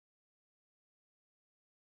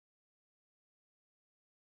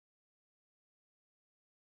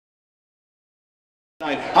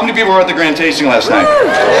How many people were at the grand tasting last night?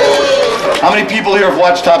 How many people here have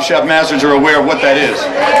watched Top Chef Masters or are aware of what that is?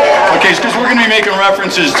 Okay, because we're going to be making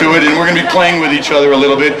references to it and we're going to be playing with each other a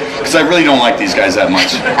little bit because I really don't like these guys that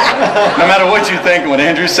much. No matter what you think and what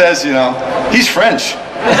Andrew says, you know, he's French.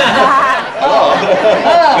 Oh.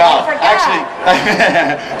 No, actually,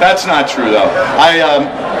 that's not true though.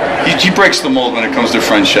 He breaks the mold when it comes to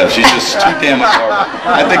French chefs. He's just too damn adorable.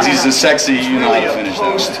 I think he's a sexy, you know how to finish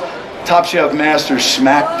those. Top Chef Masters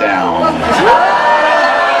Smackdown.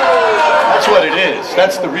 That's what it is.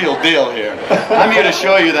 That's the real deal here. I'm here to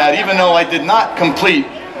show you that even though I did not complete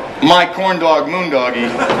my corn dog moon doggy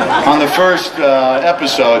on the first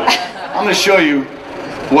episode, I'm going to show you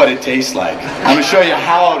what it tastes like. I'm going to show you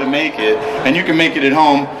how to make it, and you can make it at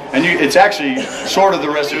home. And it's actually sort of the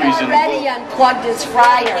recipes in the book. Already unplugged his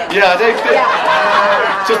fryer. Yeah, they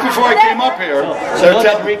just before I came up here. So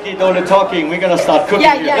let Ricky do the talking. We're gonna start cooking.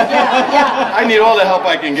 Yeah. I need all the help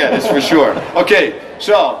I can get. It's for sure. Okay,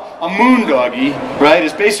 so a moon doggy, right,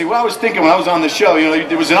 is basically what I was thinking when I was on the show. You know,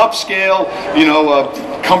 it was an upscale, you know,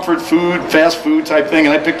 comfort food, fast food type thing,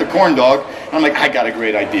 and I picked a corn dog. And I'm like, I got a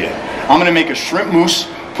great idea. I'm gonna make a shrimp mousse,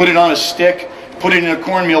 put it on a stick, put it in a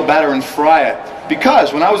cornmeal batter, and fry it.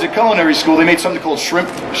 Because when I was at culinary school, they made something called shrimp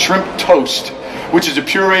toast, which is a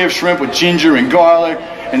puree of shrimp with ginger and garlic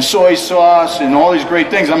and soy sauce and all these great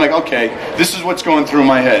things. I'm like, okay, this is what's going through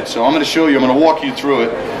my head. So I'm going to show you, I'm going to walk you through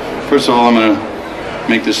it. First of all, I'm going to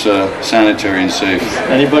make this sanitary and safe.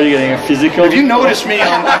 Anybody getting a physical? If you notice me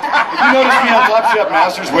on Top Chef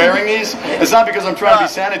Masters wearing these, it's not because I'm trying to be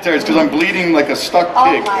sanitary, it's because I'm bleeding like a stuck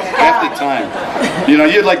pig half the time. You know,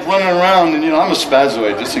 you're like running around, and you know, I'm a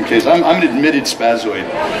spazoid, just in case. I'm an admitted spazoid.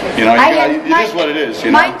 You know, it is what it is.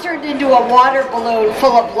 You know? Mine turned into a water balloon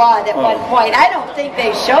full of blood at one point. I don't think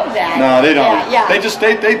they show that. No, they don't. Yeah.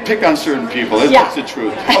 They pick on certain people. That's the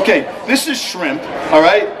truth. Okay, this is shrimp, all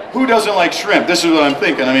right? Who doesn't like shrimp? This is what I'm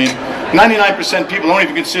thinking. I mean, 99% people don't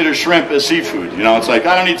even consider shrimp as seafood. You know, it's like,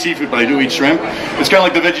 I don't eat seafood, but I do eat shrimp. It's kind of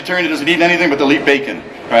like the vegetarian who doesn't eat anything, but they'll eat bacon,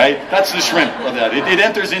 right? That's the shrimp of that. It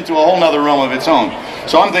enters into a whole nother realm of its own.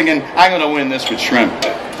 So I'm thinking, I'm going to win this with shrimp.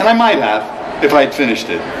 And I might have, if I had finished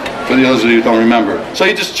it. For those of you who don't remember. So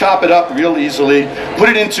you just chop it up real easily, put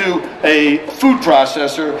it into a food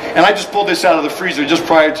processor, and I just pulled this out of the freezer just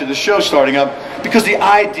prior to the show starting up, because the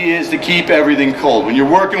idea is to keep everything cold. When you're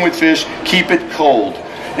working with fish, keep it cold.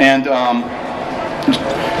 And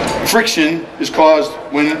friction is caused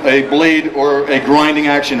when a blade or a grinding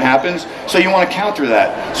action happens, so you want to counter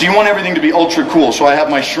that. So you want everything to be ultra cool. So I have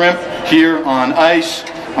my shrimp here on ice.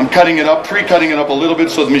 I'm cutting it up, pre-cutting it up a little bit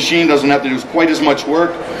so the machine doesn't have to do quite as much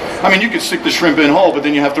work. I mean, you could stick the shrimp in whole, but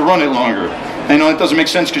then you have to run it longer. And it doesn't make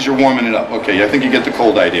sense because you're warming it up. Okay, I think you get the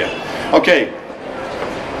cold idea. Okay,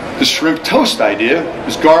 the shrimp toast idea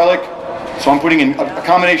is garlic. So I'm putting in a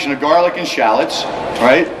combination of garlic and shallots,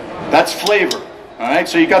 right? That's flavor, all right?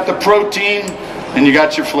 So you got the protein and you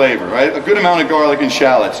got your flavor, right? A good amount of garlic and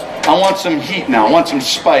shallots. I want some heat now. I want some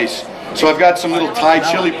spice. So I've got some little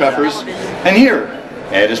Thai chili peppers. And here,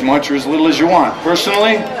 add as much or as little as you want.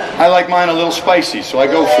 Personally, I like mine a little spicy, so I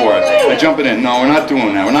go for it. I jump it in. No, we're not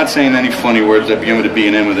doing that. We're not saying any funny words that begin with a B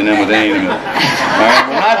and M with an M with an A in it. All right,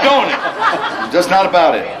 we're not doing it. Just not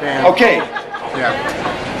about it. Okay.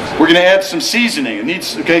 We're going to add some seasoning. It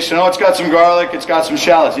needs, okay, so now it's got some garlic, it's got some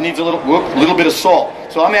shallots. It needs a little bit of salt.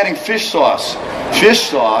 So I'm adding fish sauce. Fish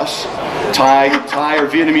sauce, Thai or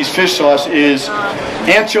Vietnamese fish sauce, is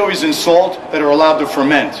anchovies and salt that are allowed to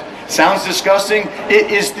ferment. Sounds disgusting?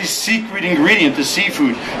 It is the secret ingredient to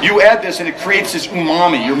seafood. You add this and it creates this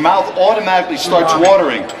umami. Your mouth automatically starts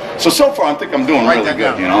watering. So far I think I'm doing really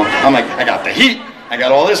good, you know. I'm like, I got the heat. I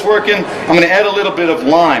got all this working. I'm going to add a little bit of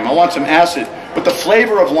lime. I want some acid. But the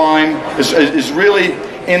flavor of lime is really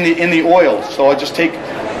in the oil. So I just take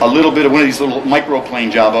a little bit of one of these little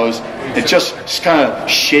microplane jabos. It just kind of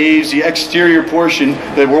shaves the exterior portion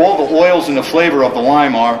where all the oils and the flavor of the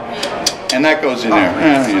lime are. And that goes in there.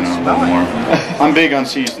 You know, a little more. I'm big on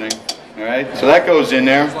seasoning. All right, so that goes in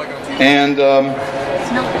there. And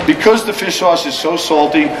because the fish sauce is so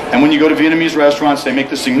salty, and when you go to Vietnamese restaurants, they make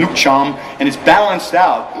this thing nuc cham, and it's balanced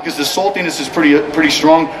out because the saltiness is pretty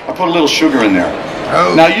strong. I put a little sugar in there.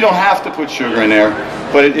 Now you don't have to put sugar in there,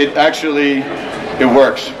 but it actually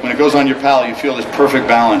works. When it goes on your palate, you feel this perfect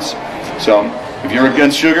balance. So if you're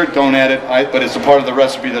against sugar, don't add it. But it's a part of the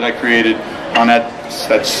recipe that I created on that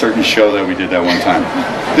certain show that we did that one time.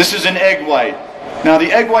 This is an egg white. Now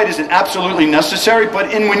the egg white isn't absolutely necessary, but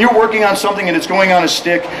when you're working on something and it's going on a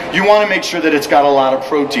stick, you want to make sure that it's got a lot of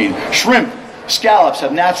protein. Shrimp, scallops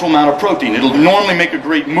have natural amount of protein. It'll normally make a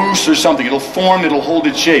great mousse or something. It'll form, it'll hold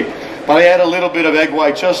its shape. But I add a little bit of egg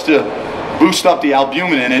white just to boost up the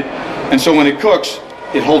albumin in it, and so when it cooks,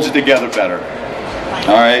 it holds it together better.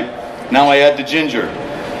 All right, now I add the ginger.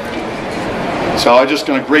 So I'm just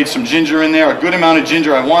going to grate some ginger in there, a good amount of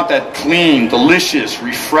ginger. I want that clean, delicious,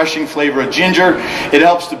 refreshing flavor of ginger. It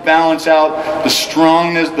helps to balance out the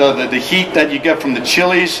strongness, the heat that you get from the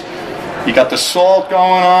chilies. You got the salt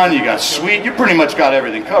going on, you got sweet, you pretty much got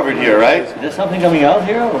everything covered here, right? Is there something coming out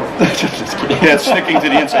here? Or? Just kidding. Yeah, it's sticking to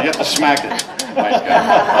the inside. You have to smack it. Nice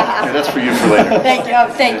guy. Yeah, that's for you for later. Thank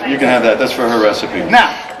you. Thank you. You can have that. That's for her recipe.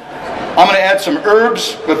 Now, I'm going to add some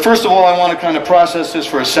herbs, but first of all, I want to kind of process this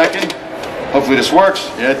for a second. Hopefully this works.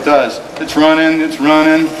 Yeah, it does. It's running. It's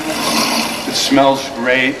running. It smells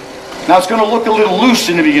great. Now, it's going to look a little loose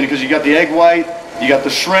in the beginning because you got the egg white, you got the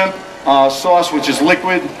shrimp sauce, which is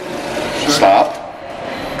liquid. Stop.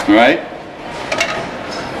 All right.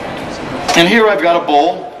 And here I've got a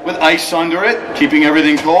bowl with ice under it, keeping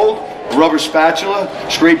everything cold. A rubber spatula,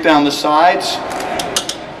 scrape down the sides.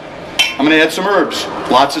 I'm going to add some herbs.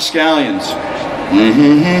 Lots of scallions.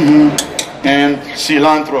 And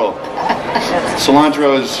cilantro.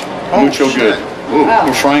 Cilantro is mucho good. Ooh,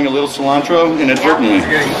 we're frying a little cilantro inadvertently,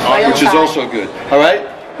 which is also good. All right.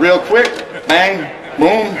 Real quick. Bang.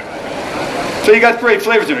 Boom. So you got great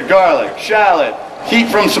flavors in it. Garlic, shallot, heat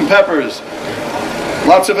from some peppers,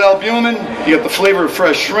 lots of albumin. You got the flavor of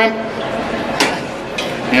fresh shrimp.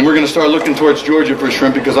 And we're going to start looking towards Georgia for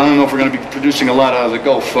shrimp because I don't know if we're going to be producing a lot out of the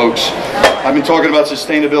Gulf, folks. I've been talking about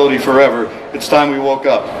sustainability forever. It's time we woke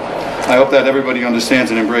up. I hope that everybody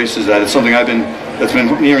understands and embraces that. It's something that's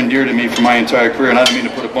been near and dear to me for my entire career. And I don't mean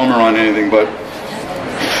to put a bummer on anything, but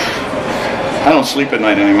I don't sleep at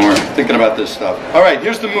night anymore thinking about this stuff. All right,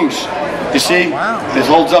 here's the mousse. You see, it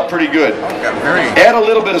holds up pretty good. Add a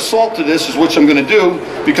little bit of salt to this is what I'm going to do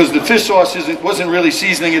because the fish sauce wasn't really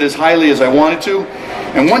seasoning it as highly as I wanted to.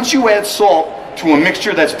 And once you add salt to a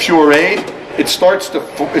mixture that's pureed, it starts to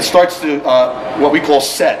what we call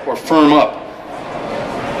set or firm up.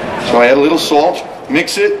 So I add a little salt,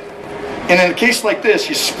 mix it, and in a case like this,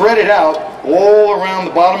 you spread it out all around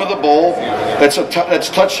the bottom of the bowl that's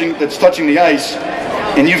touching the ice,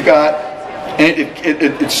 and you've got, and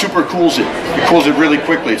it super cools it. It cools it really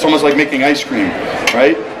quickly. It's almost like making ice cream,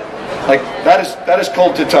 right? Like that is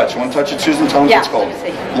cold to touch. You want to touch it, Susan? Tell me it's cold.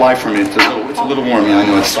 Lie for me. It's a little warm. Yeah, I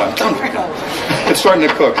know it's starting. It's starting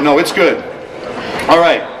to cook. No, it's good. All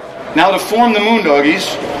right. Now to form the moon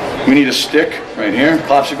doggies, we need a stick right here,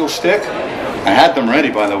 popsicle stick. I had them ready,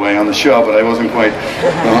 by the way, on the show, but I wasn't quite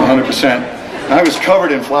 100%. And I was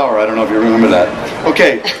covered in flour. I don't know if you remember that.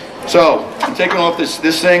 Okay, so I'm taking off this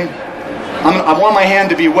thing. I want my hand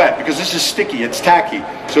to be wet because this is sticky. It's tacky.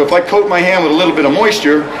 So if I coat my hand with a little bit of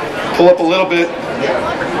moisture, pull up a little bit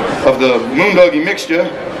of the moon doggie mixture,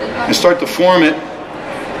 and start to form it.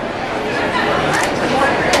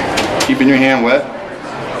 Keeping your hand wet.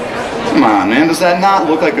 Come on, man. Does that not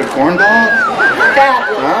look like a corn dog?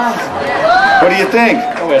 Huh? What do you think?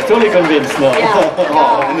 Oh, we're totally convinced now.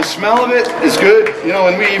 Oh, and the smell of it is good. You know,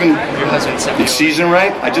 and we even, it's seasoned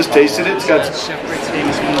right. I just tasted it. It's got,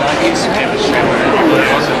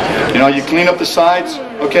 you know, you clean up the sides.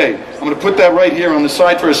 Okay, I'm going to put that right here on the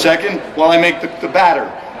side for a second while I make the batter.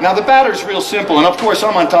 Now the batter is real simple, and of course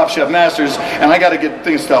I'm on Top Chef Masters, and I got to get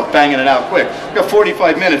things banging it out quick. I've got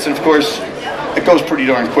 45 minutes, and of course it goes pretty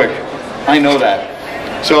darn quick. I know that.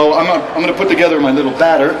 So I'm going to put together my little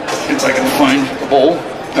batter, if I can find a bowl.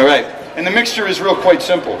 All right, and the mixture is quite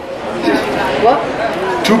simple.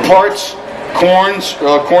 2 parts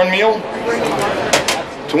cornmeal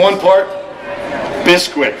to 1 part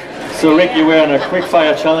Bisquick. So Rick, you were on a quick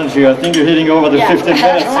fire challenge here. I think you're hitting over the 15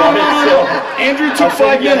 minutes. Right? So Andrew took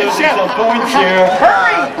 5 minutes. Some points here.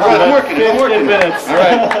 Hurry! All right, I'm working. 15 minutes. All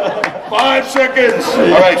right, 5 seconds.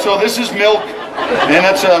 All right, so this is milk. And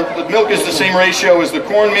that's the milk is the same ratio as the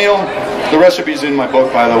cornmeal. The recipe's in my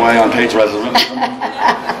book, by the way, on page resident.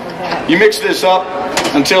 You mix this up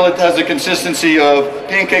until it has the consistency of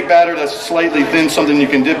pancake batter that's slightly thin, something you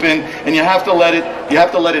can dip in, and you have to let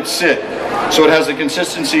it sit. So it has the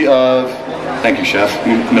consistency of, thank you, chef.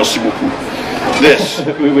 Merci beaucoup. This.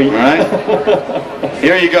 All right?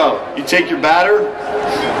 Here you go. You take your batter.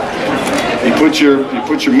 You put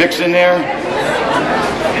your mix in there.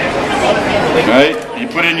 Right? You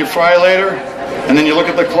put it in your fryolator, and then you look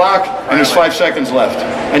at the clock, and there's 5 seconds left.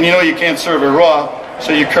 And you know you can't serve it raw,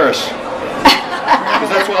 so you curse. Because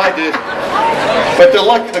that's what I did. But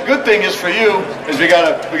the good thing is for you is we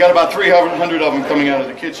got about 300 of them coming out of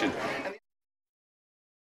the kitchen.